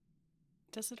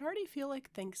Does it already feel like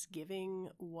Thanksgiving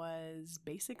was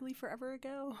basically forever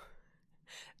ago?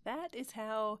 That is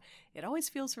how it always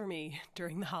feels for me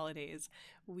during the holidays.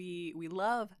 We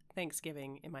love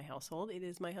Thanksgiving in my household. It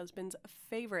is my husband's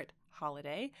favorite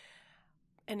holiday.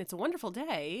 And it's a wonderful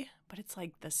day, but it's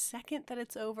like the second that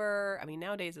it's over. I mean,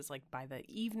 nowadays it's like by the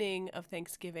evening of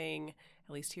Thanksgiving,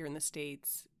 at least here in the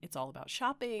States, it's all about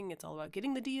shopping. It's all about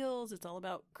getting the deals. It's all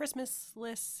about Christmas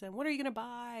lists and what are you going to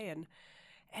buy?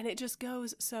 And it just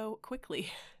goes so quickly.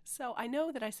 So I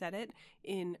know that I said it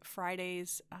in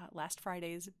last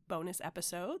Friday's bonus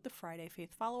episode, the Friday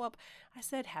Faith Follow-Up. I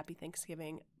said Happy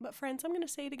Thanksgiving. But friends, I'm going to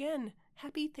say it again.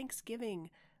 Happy Thanksgiving.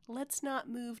 Let's not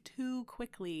move too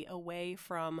quickly away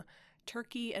from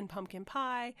turkey and pumpkin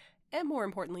pie, and more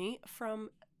importantly,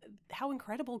 from how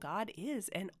incredible God is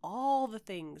and all the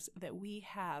things that we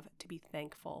have to be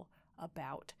thankful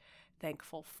about,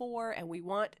 thankful for, and we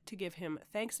want to give him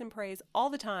thanks and praise all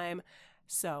the time.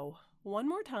 So, one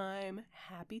more time,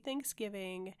 happy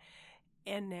Thanksgiving,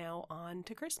 and now on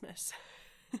to Christmas.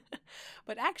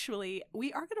 But actually,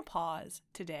 we are going to pause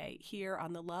today here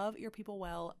on the Love Your People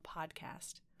Well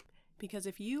podcast. Because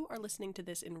if you are listening to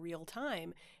this in real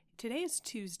time, today is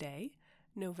Tuesday,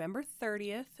 November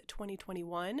 30th,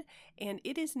 2021, and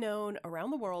it is known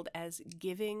around the world as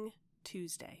Giving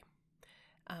Tuesday.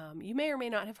 You may or may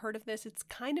not have heard of this. It's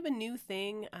kind of a new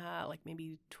thing, like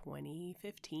maybe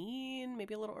 2015,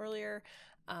 maybe a little earlier.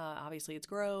 Obviously, it's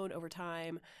grown over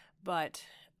time, but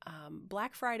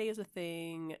Black Friday is a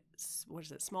thing. What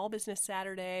is it? Small Business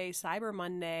Saturday, Cyber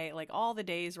Monday, like all the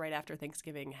days right after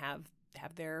Thanksgiving have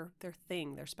their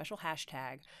thing, their special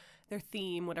hashtag, their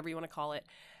theme, whatever you want to call it.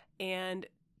 And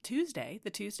Tuesday,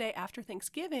 the Tuesday after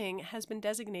Thanksgiving, has been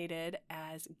designated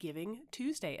as Giving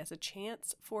Tuesday, as a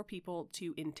chance for people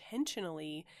to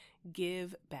intentionally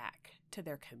give back to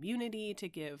their community, to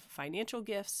give financial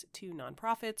gifts to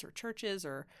nonprofits or churches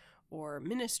or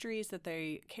ministries that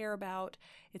they care about.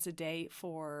 It's a day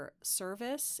for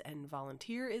service and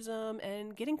volunteerism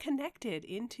and getting connected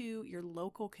into your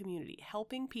local community,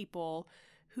 helping people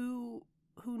who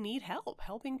need help,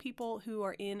 helping people who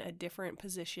are in a different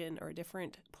position or a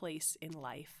different place in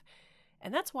life.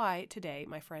 And that's why today,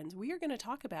 my friends, we are going to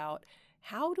talk about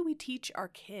how do we teach our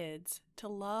kids to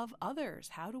love others?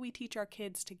 How do we teach our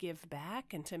kids to give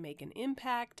back and to make an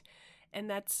impact? And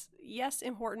that's, yes,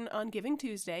 important on Giving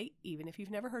Tuesday. Even if you've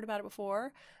never heard about it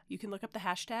before, you can look up the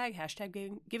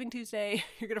hashtag Giving Tuesday.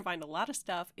 You're going to find a lot of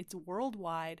stuff. It's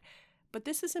worldwide. But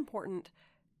this is important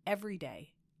every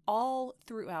day, all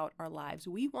throughout our lives.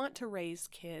 We want to raise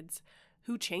kids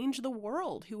who change the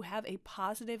world, who have a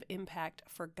positive impact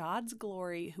for God's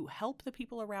glory, who help the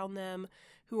people around them,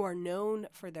 who are known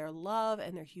for their love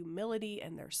and their humility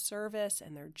and their service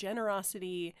and their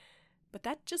generosity. But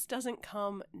that just doesn't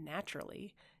come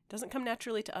naturally. It doesn't come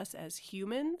naturally to us as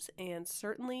humans, and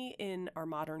certainly in our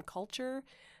modern culture,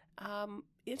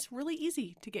 it's really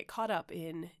easy to get caught up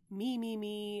in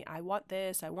me, I want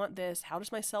this, how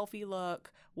does my selfie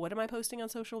look, what am I posting on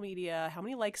social media, how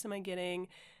many likes am I getting?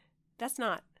 That's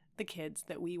not the kids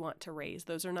that we want to raise.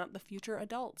 Those are not the future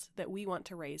adults that we want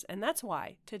to raise. And that's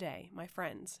why today, my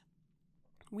friends,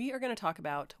 we are going to talk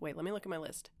about, let me look at my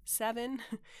list, seven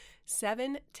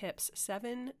tips,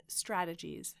 7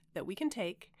 strategies that we can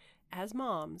take as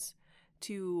moms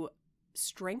to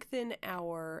strengthen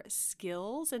our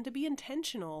skills and to be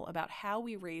intentional about how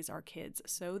we raise our kids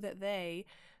so that they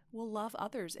will love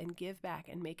others and give back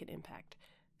and make an impact.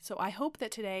 So I hope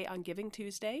that today on Giving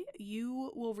Tuesday,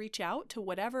 you will reach out to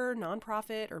whatever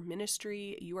nonprofit or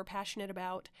ministry you are passionate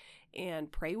about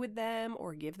and pray with them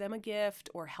or give them a gift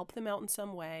or help them out in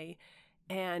some way.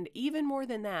 And even more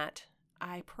than that,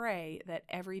 I pray that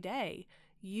every day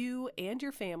you and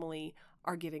your family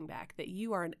are giving back, that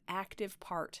you are an active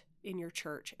part in your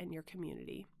church and your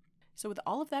community. So with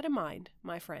all of that in mind,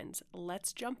 my friends,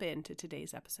 let's jump into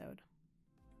today's episode.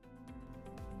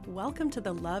 Welcome to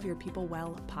the Love Your People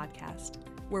Well podcast,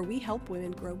 where we help women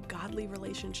grow godly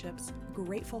relationships,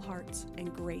 grateful hearts,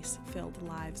 and grace-filled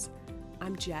lives.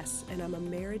 I'm Jess, and I'm a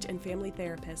marriage and family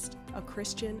therapist, a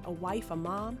Christian, a wife, a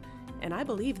mom, and I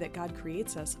believe that God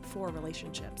creates us for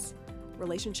relationships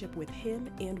with Him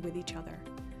and with each other.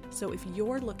 So if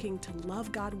you're looking to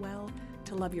love God well,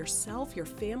 to love yourself, your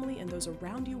family, and those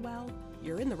around you well,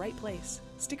 you're in the right place.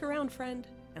 Stick around, friend,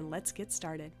 and let's get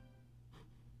started.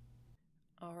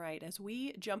 All right, as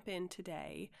we jump in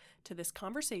today to this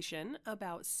conversation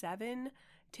about 7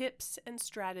 tips and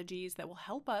strategies that will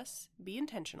help us be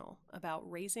intentional about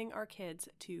raising our kids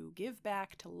to give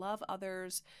back, to love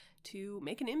others, to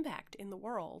make an impact in the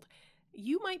world,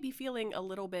 you might be feeling a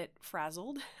little bit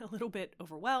frazzled, a little bit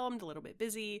overwhelmed, a little bit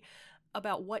busy.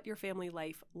 about what your family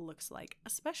life looks like,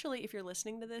 especially if you're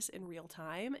listening to this in real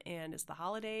time and it's the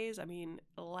holidays. I mean,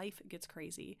 life gets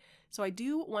crazy. So I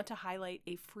do want to highlight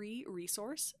a free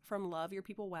resource from Love Your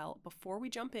People Well before we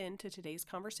jump into today's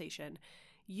conversation.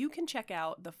 You can check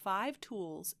out the 5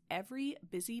 tools every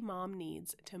busy mom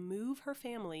needs to move her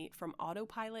family from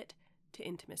autopilot to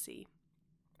intimacy.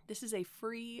 This is a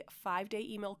free 5-day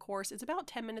email course. It's about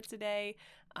 10 minutes a day.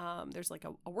 There's like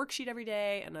a worksheet every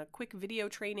day and a quick video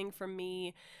training from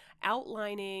me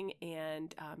outlining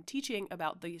and teaching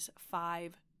about these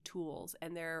 5 tools.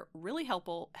 And they're really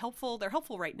helpful. They're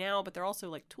helpful right now, but they're also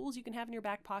like tools you can have in your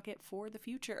back pocket for the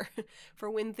future, for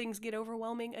when things get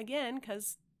overwhelming again,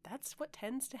 because that's what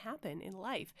tends to happen in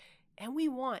life. And we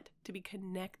want to be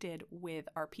connected with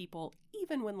our people,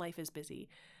 even when life is busy.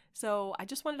 So I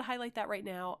just wanted to highlight that right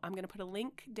now. I'm going to put a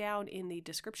link down in the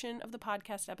description of the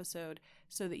podcast episode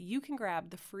so that you can grab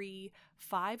the free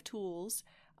 5 tools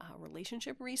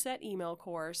relationship reset email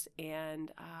course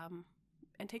and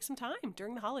take some time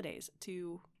during the holidays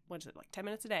to, 10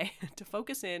 minutes a day to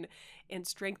focus in and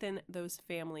strengthen those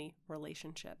family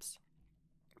relationships.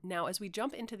 Now, as we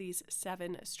jump into these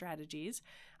 7 strategies,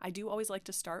 I do always like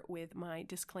to start with my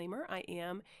disclaimer. I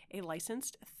am a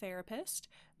licensed therapist,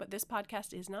 but this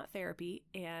podcast is not therapy,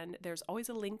 and there's always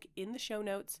a link in the show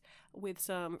notes with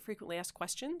some frequently asked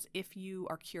questions if you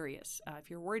are curious. If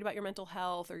you're worried about your mental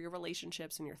health or your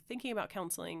relationships and you're thinking about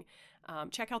counseling,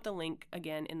 check out the link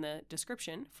again in the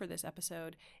description for this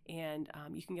episode, and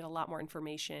you can get a lot more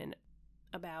information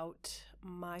about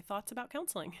my thoughts about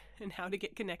counseling and how to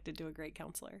get connected to a great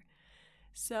counselor.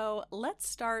 So let's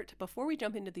start, before we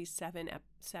jump into these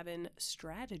seven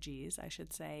strategies, I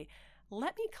should say,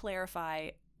 let me clarify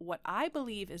what I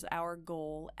believe is our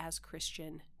goal as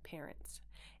Christian parents.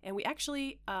 And we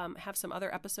actually have some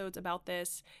other episodes about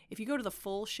this. If you go to the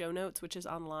full show notes, which is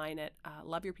online at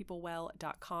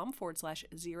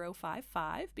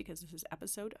loveyourpeoplewell.com/055, because this is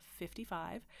episode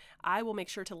 55, I will make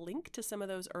sure to link to some of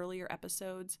those earlier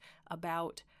episodes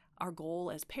about our goal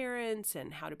as parents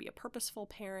and how to be a purposeful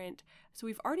parent. So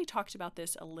we've already talked about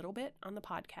this a little bit on the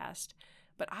podcast,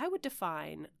 but I would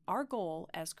define our goal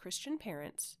as Christian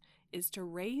parents is to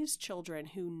raise children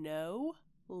who know,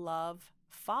 love,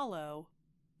 follow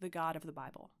the God of the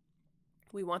Bible.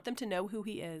 We want them to know who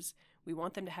He is. We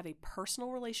want them to have a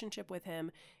personal relationship with Him,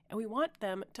 and we want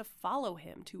them to follow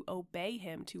Him, to obey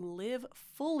Him, to live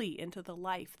fully into the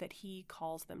life that He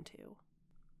calls them to.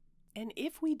 And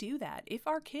if we do that, if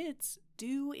our kids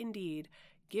do indeed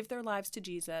give their lives to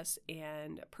Jesus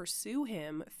and pursue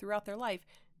Him throughout their life,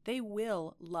 they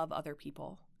will love other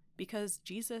people because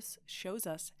Jesus shows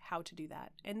us how to do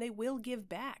that, and they will give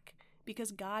back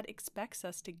because God expects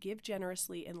us to give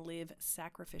generously and live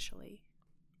sacrificially.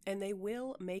 And they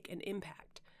will make an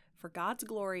impact for God's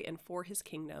glory and for His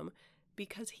kingdom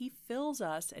because He fills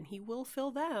us and He will fill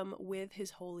them with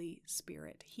His Holy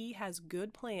Spirit. He has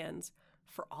good plans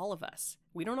for all of us.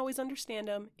 We don't always understand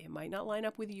them. It might not line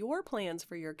up with your plans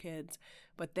for your kids,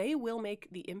 but they will make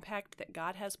the impact that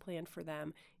God has planned for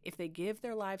them if they give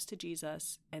their lives to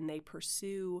Jesus and they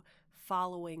pursue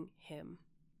following Him.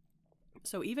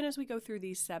 So even as we go through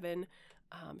these 7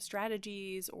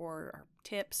 strategies or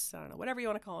tips, I don't know, whatever you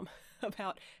want to call them,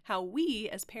 about how we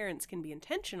as parents can be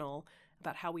intentional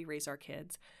about how we raise our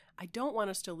kids, I don't want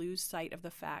us to lose sight of the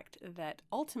fact that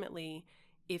ultimately,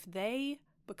 if they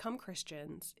become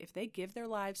Christians, if they give their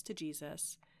lives to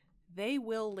Jesus, they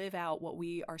will live out what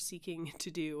we are seeking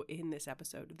to do in this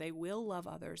episode. They will love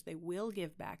others. They will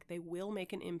give back. They will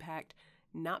make an impact,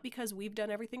 not because we've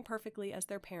done everything perfectly as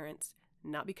their parents,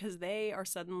 not because they are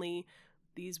suddenly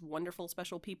these wonderful,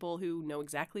 special people who know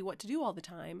exactly what to do all the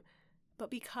time, but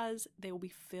because they will be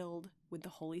filled with the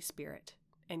Holy Spirit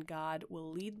and God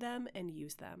will lead them and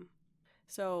use them.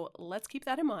 So let's keep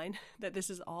that in mind, that this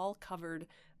is all covered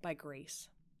by grace.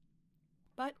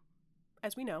 But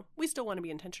as we know, we still want to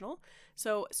be intentional.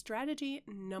 So strategy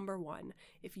number 1,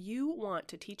 if you want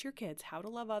to teach your kids how to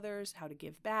love others, how to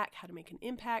give back, how to make an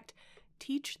impact,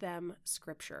 teach them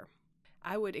Scripture.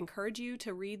 I would encourage you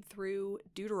to read through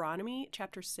Deuteronomy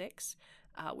chapter 6,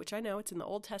 which I know it's in the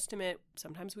Old Testament.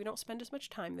 Sometimes we don't spend as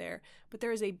much time there, but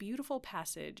there is a beautiful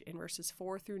passage in verses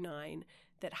 4 through 9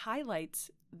 that highlights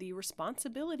the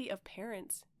responsibility of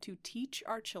parents to teach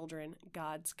our children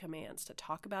God's commands, to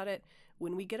talk about it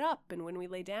when we get up and when we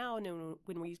lay down and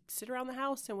when we sit around the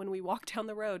house and when we walk down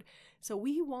the road. So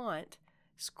we want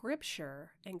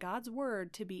Scripture and God's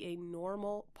Word to be a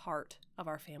normal part of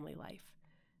our family life.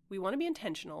 We want to be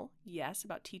intentional, yes,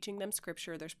 about teaching them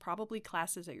Scripture. There's probably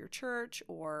classes at your church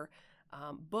or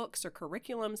books or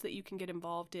curriculums that you can get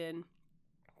involved in.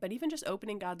 But even just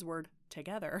opening God's Word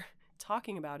together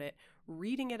talking about it,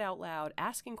 reading it out loud,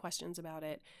 asking questions about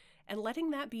it, and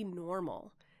letting that be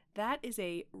normal. That is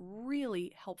a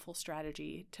really helpful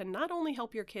strategy to not only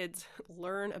help your kids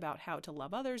learn about how to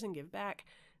love others and give back,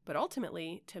 but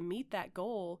ultimately to meet that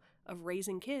goal of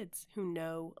raising kids who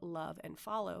know, love, and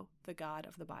follow the God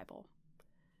of the Bible.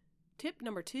 Tip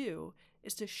number 2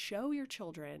 is to show your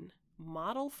children,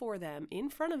 model for them, in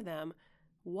front of them,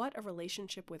 what a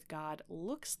relationship with God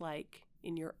looks like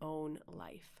in your own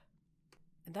life.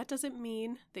 And that doesn't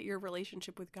mean that your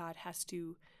relationship with God has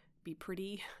to be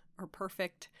pretty or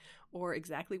perfect or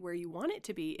exactly where you want it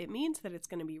to be. It means that it's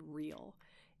going to be real,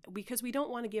 because we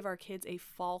don't want to give our kids a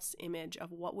false image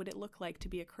of what would it look like to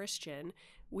be a Christian.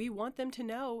 We want them to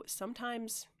know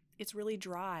sometimes it's really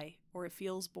dry, or it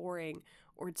feels boring,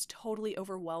 or it's totally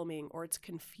overwhelming, or it's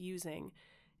confusing.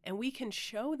 And we can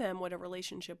show them what a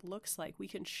relationship looks like. We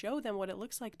can show them what it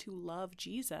looks like to love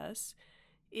Jesus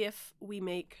if we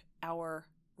make our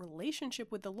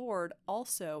relationship with the Lord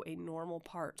also a normal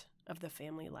part of the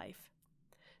family life.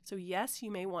 So yes, you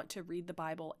may want to read the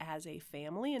Bible as a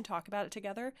family and talk about it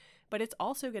together, but it's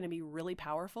also going to be really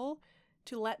powerful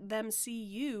to let them see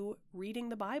you reading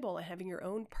the Bible and having your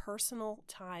own personal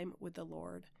time with the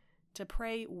Lord, to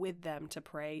pray with them, to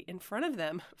pray in front of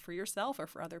them for yourself or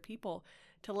for other people,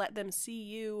 to let them see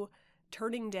you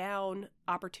turning down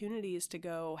opportunities to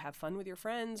go have fun with your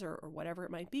friends or whatever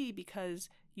it might be because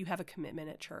you have a commitment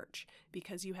at church,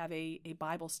 because you have a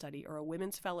Bible study or a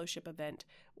women's fellowship event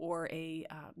or a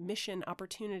mission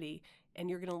opportunity, and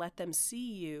you're going to let them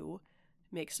see you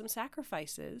make some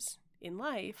sacrifices in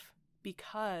life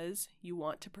because you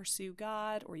want to pursue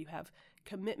God or you have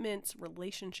commitments,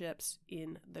 relationships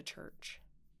in the church.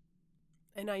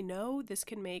 And I know this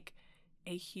can make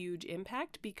a huge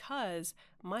impact because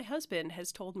my husband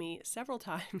has told me several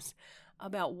times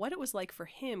about what it was like for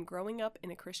him growing up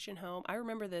in a Christian home. I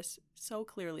remember this so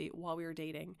clearly while we were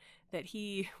dating, that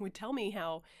he would tell me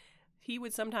how he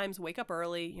would sometimes wake up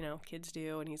early, kids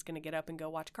do, and he's going to get up and go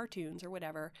watch cartoons or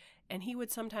whatever. And he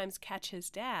would sometimes catch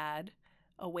his dad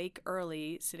awake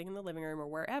early, sitting in the living room or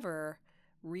wherever,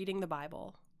 reading the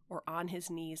Bible or on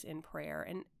his knees in prayer.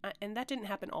 And that didn't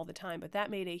happen all the time, but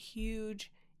that made a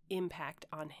huge impact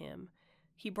on him.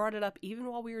 He brought it up even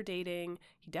while we were dating.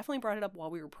 He definitely brought it up while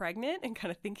we were pregnant and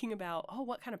kind of thinking about,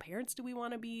 what kind of parents do we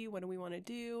want to be? What do we want to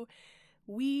do?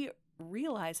 We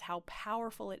realize how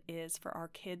powerful it is for our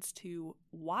kids to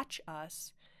watch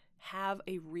us have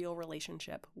a real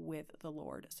relationship with the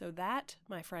Lord. So that,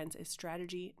 my friends, is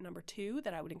strategy number 2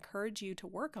 that I would encourage you to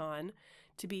work on,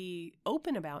 to be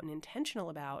open about and intentional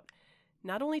about,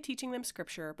 not only teaching them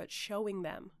scripture, but showing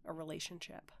them a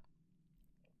relationship.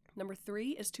 Number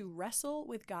 3 is to wrestle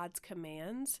with God's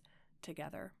commands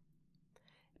together,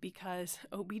 because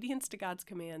obedience to God's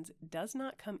commands does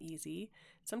not come easy.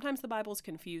 Sometimes the Bible is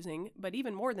confusing, but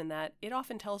even more than that, it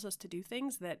often tells us to do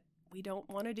things that we don't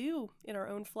want to do in our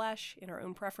own flesh, in our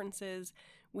own preferences.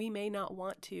 We may not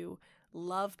want to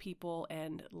love people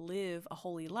and live a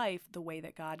holy life the way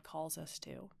that God calls us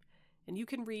to. And you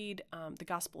can read the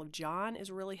Gospel of John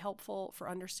is really helpful for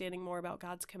understanding more about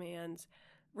God's commands.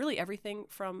 Really everything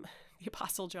from the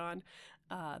Apostle John,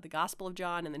 the Gospel of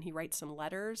John, and then he writes some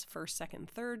letters, 1st, 2nd,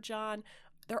 3rd John.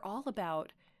 They're all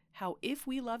about how if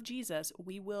we love Jesus,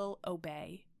 we will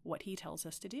obey what he tells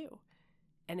us to do.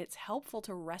 And it's helpful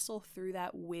to wrestle through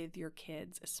that with your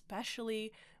kids,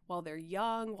 especially while they're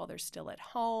young, while they're still at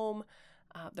home.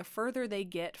 The further they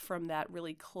get from that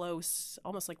really close,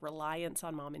 almost like reliance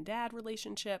on mom and dad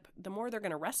relationship, the more they're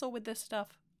going to wrestle with this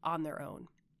stuff on their own.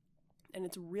 And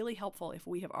it's really helpful if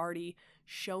we have already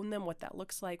shown them what that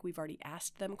looks like. We've already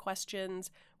asked them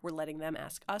questions. We're letting them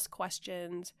ask us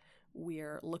questions.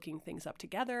 We're looking things up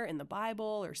together in the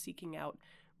Bible or seeking out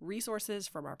resources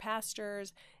from our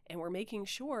pastors. And we're making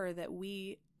sure that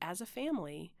we, as a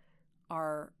family,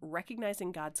 are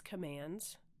recognizing God's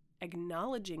commands,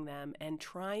 acknowledging them, and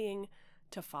trying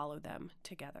to follow them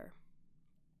together.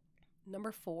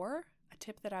 Number 4, a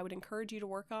tip that I would encourage you to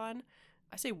work on.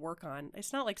 I say work on.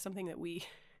 It's not like something that we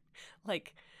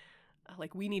like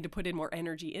we need to put in more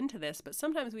energy into this, but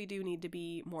sometimes we do need to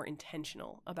be more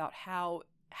intentional about how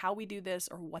we do this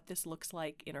or what this looks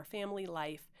like in our family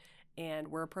life. And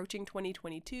we're approaching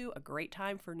 2022, a great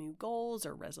time for new goals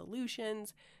or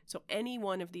resolutions. So any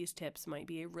one of these tips might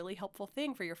be a really helpful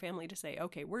thing for your family to say,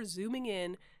 okay, we're zooming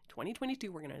in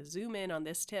 2022. We're going to zoom in on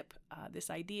this tip, this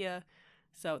idea.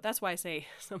 So that's why I say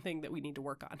something that we need to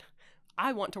work on.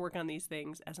 I want to work on these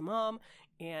things as a mom,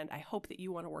 and I hope that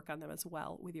you want to work on them as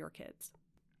well with your kids.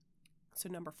 So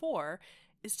number 4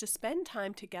 is to spend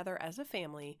time together as a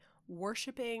family,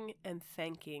 worshiping and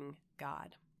thanking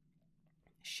God.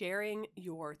 Sharing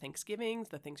your Thanksgivings,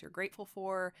 the things you're grateful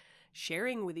for,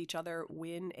 sharing with each other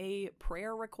when a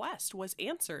prayer request was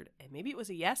answered. And maybe it was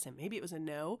a yes and maybe it was a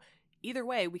no. Either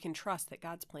way, we can trust that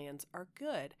God's plans are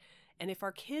good. And if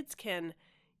our kids can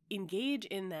engage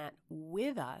in that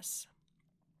with us,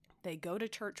 they go to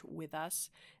church with us,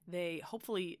 they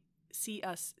hopefully see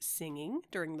us singing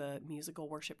during the musical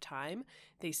worship time,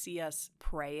 they see us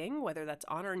praying, whether that's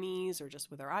on our knees or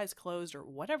just with our eyes closed or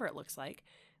whatever it looks like.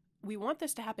 We want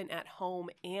this to happen at home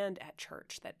and at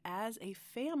church, that as a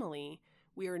family,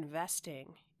 we are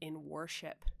investing in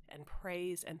worship and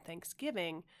praise and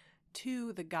thanksgiving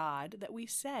to the God that we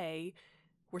say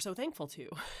we're so thankful to,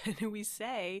 and who we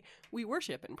say we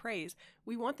worship and praise.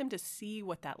 We want them to see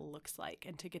what that looks like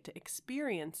and to get to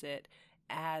experience it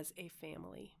as a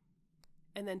family.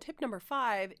 And then tip number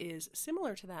 5 is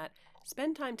similar to that.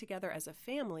 Spend time together as a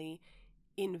family,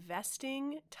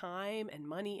 investing time and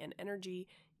money and energy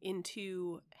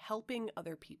into helping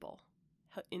other people,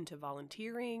 into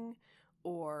volunteering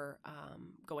or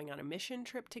going on a mission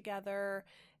trip together,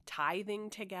 tithing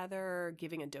together,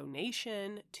 giving a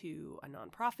donation to a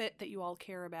nonprofit that you all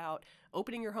care about,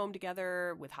 opening your home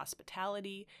together with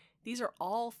hospitality. These are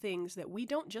all things that we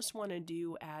don't just want to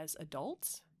do as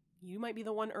adults. You might be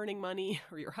the one earning money,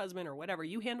 or your husband or whatever.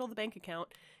 You handle the bank account,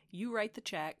 you write the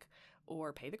check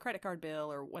or pay the credit card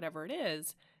bill or whatever it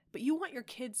is. But you want your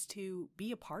kids to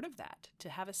be a part of that, to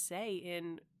have a say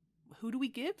in who do we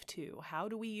give to? How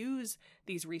do we use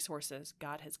these resources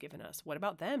God has given us? What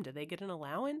about them? Do they get an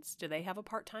allowance? Do they have a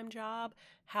part-time job?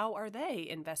 How are they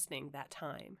investing that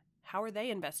time? How are they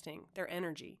investing their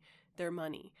energy, their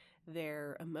money,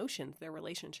 their emotions, their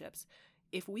relationships?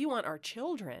 If we want our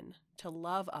children to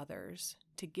love others,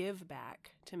 to give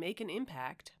back, to make an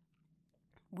impact,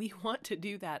 we want to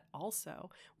do that also.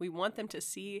 We want them to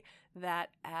see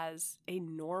that as a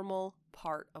normal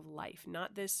part of life,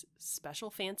 not this special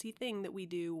fancy thing that we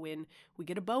do when we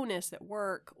get a bonus at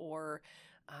work or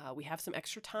we have some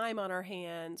extra time on our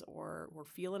hands or we're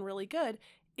feeling really good.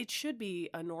 It should be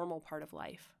a normal part of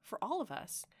life for all of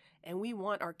us. And we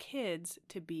want our kids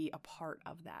to be a part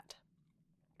of that.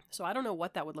 So I don't know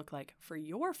what that would look like for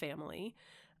your family,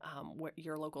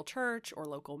 your local church or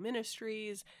local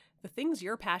ministries, the things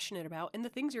you're passionate about and the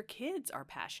things your kids are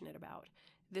passionate about.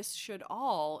 This should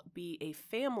all be a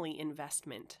family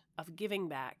investment of giving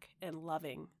back and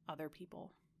loving other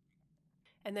people.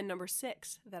 And then number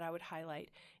 6 that I would highlight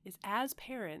is, as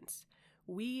parents,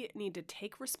 we need to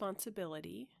take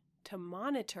responsibility to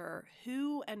monitor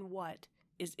who and what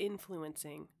is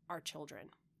influencing our children.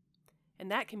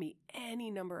 And that can be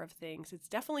any number of things. It's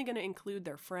definitely going to include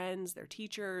their friends, their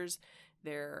teachers,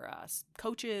 their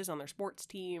coaches on their sports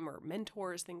team or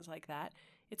mentors, things like that.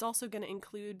 It's also going to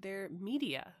include their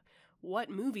media. What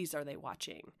movies are they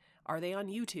watching? Are they on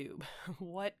YouTube?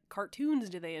 What cartoons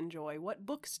do they enjoy? What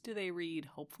books do they read?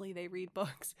 Hopefully they read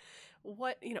books.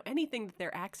 Anything that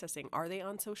they're accessing. Are they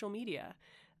on social media?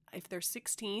 If they're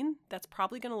 16, that's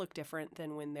probably going to look different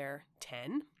than when they're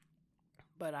 10.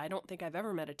 But I don't think I've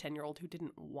ever met a 10-year-old who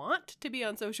didn't want to be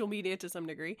on social media to some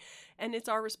degree. And it's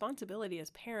our responsibility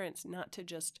as parents not to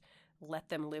just let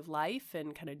them live life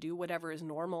and kind of do whatever is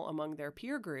normal among their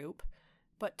peer group,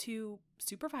 but to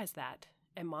supervise that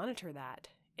and monitor that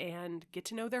and get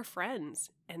to know their friends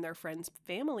and their friends'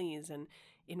 families and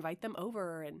invite them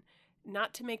over, and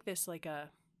not to make this like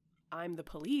I'm the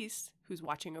police who's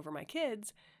watching over my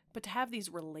kids, but to have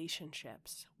these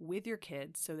relationships with your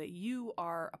kids so that you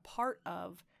are a part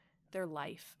of their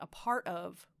life, a part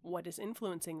of what is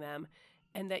influencing them,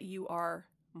 and that you are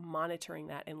monitoring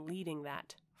that and leading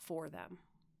that for them.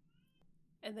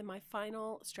 And then my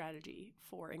final strategy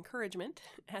for encouragement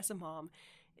as a mom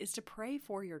is to pray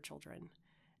for your children,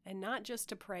 and not just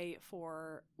to pray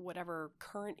for whatever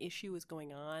current issue is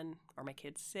going on. Are my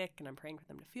kids sick and I'm praying for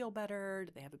them to feel better?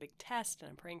 Do they have a big test and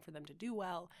I'm praying for them to do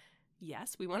well?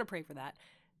 Yes, we want to pray for that.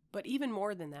 But even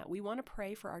more than that, we want to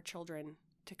pray for our children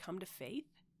to come to faith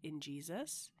in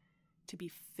Jesus, to be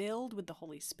filled with the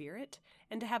Holy Spirit,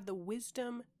 and to have the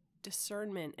wisdom,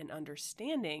 discernment, and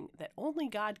understanding that only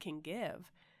God can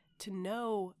give, to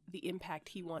know the impact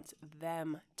He wants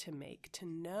them to make, to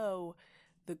know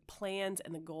the plans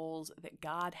and the goals that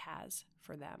God has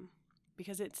for them.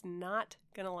 Because it's not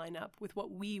going to line up with what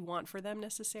we want for them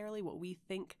necessarily, what we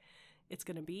think it's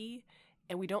going to be.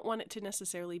 And we don't want it to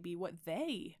necessarily be what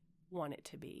they want it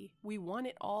to be. We want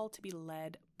it all to be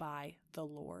led by the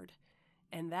Lord.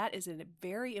 And that is a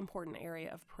very important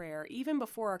area of prayer, even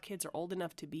before our kids are old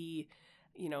enough to be,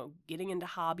 getting into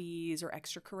hobbies or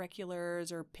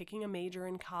extracurriculars or picking a major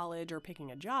in college or picking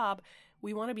a job.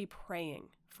 We want to be praying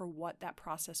for what that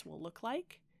process will look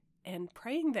like and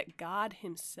praying that God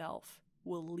himself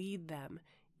will lead them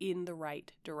in the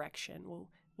right direction,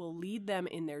 will lead them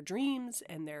in their dreams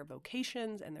and their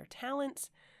vocations and their talents,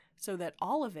 so that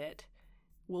all of it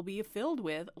will be filled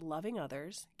with loving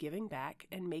others, giving back,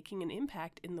 and making an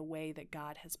impact in the way that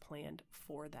God has planned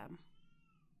for them.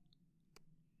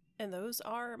 And those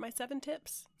are my 7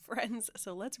 tips, friends.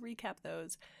 So let's recap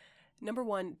those. Number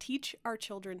 1, teach our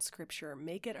children scripture.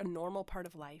 Make it a normal part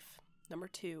of life. Number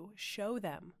 2, show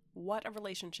them what a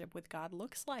relationship with God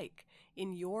looks like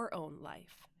in your own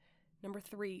life. Number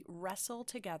 3, wrestle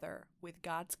together with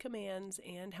God's commands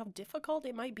and how difficult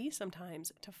it might be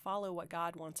sometimes to follow what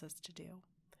God wants us to do.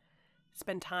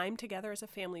 Spend time together as a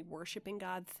family worshiping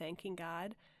God, thanking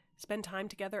God. Spend time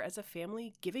together as a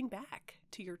family giving back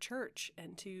to your church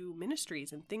and to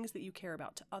ministries and things that you care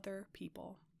about to other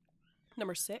people.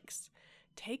 Number 6,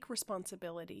 take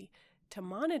responsibility to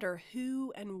monitor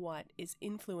who and what is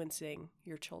influencing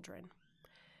your children.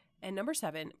 And number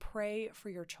 7, pray for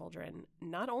your children,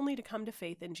 not only to come to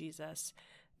faith in Jesus,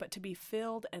 but to be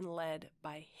filled and led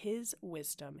by his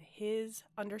wisdom, his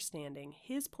understanding,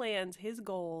 his plans, his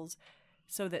goals,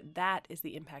 so that that is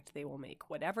the impact they will make.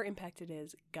 Whatever impact it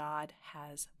is, God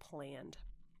has planned.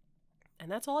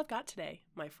 And that's all I've got today,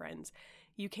 my friends.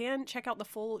 You can check out the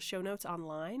full show notes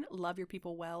online,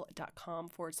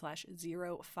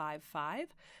 loveyourpeoplewell.com/055.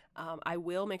 I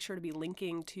will make sure to be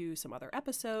linking to some other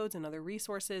episodes and other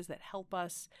resources that help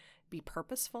us be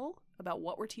purposeful about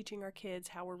what we're teaching our kids,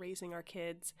 how we're raising our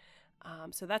kids.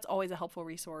 So that's always a helpful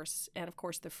resource. And of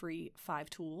course, the free 5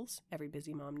 tools every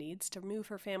busy mom needs to move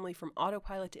her family from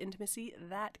autopilot to intimacy.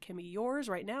 That can be yours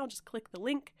right now. Just click the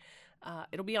link.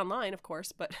 It'll be online, of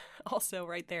course, but also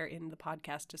right there in the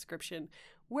podcast description,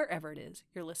 wherever it is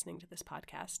you're listening to this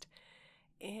podcast.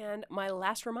 And my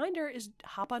last reminder is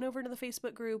hop on over to the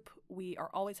Facebook group. We are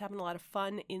always having a lot of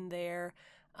fun in there,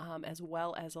 as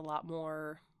well as a lot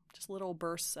more just little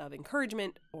bursts of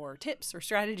encouragement or tips or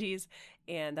strategies.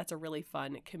 And that's a really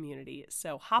fun community.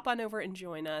 So hop on over and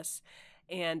join us.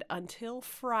 And until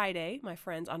Friday, my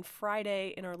friends, on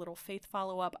Friday in our little faith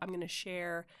follow-up, I'm going to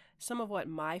share some of what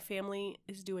my family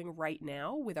is doing right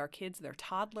now with our kids, their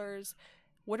toddlers.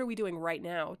 What are we doing right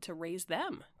now to raise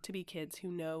them to be kids who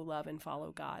know, love, and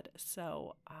follow God?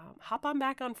 So hop on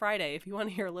back on Friday if you want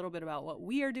to hear a little bit about what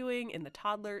we are doing in the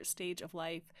toddler stage of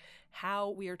life, how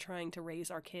we are trying to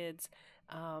raise our kids.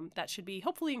 That should be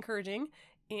hopefully encouraging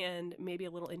and maybe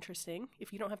a little interesting.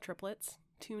 If you don't have triplets,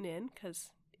 tune in,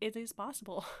 because it is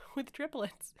possible with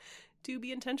triplets to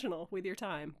be intentional with your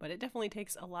time, but it definitely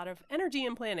takes a lot of energy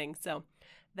and planning. So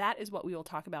that is what we will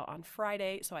talk about on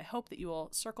Friday. So I hope that you will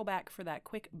circle back for that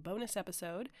quick bonus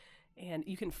episode, and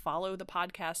you can follow the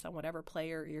podcast on whatever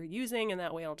player you're using, and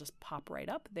that way it'll just pop right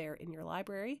up there in your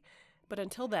library. But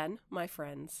until then, my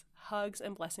friends, hugs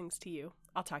and blessings to you.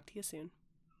 I'll talk to you soon.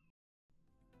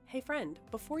 Hey friend,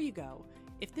 before you go,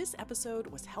 if this episode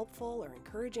was helpful or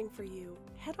encouraging for you,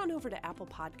 head on over to Apple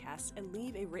Podcasts and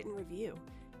leave a written review.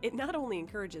 It not only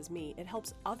encourages me, it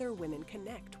helps other women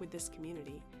connect with this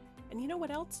community. And you know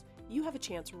what else? You have a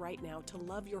chance right now to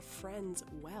love your friends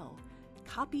well.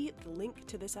 Copy the link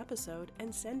to this episode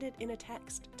and send it in a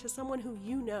text to someone who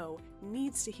you know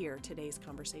needs to hear today's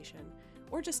conversation.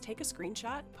 Or just take a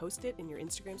screenshot, post it in your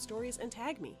Instagram stories, and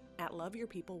tag me at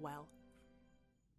loveyourpeoplewell.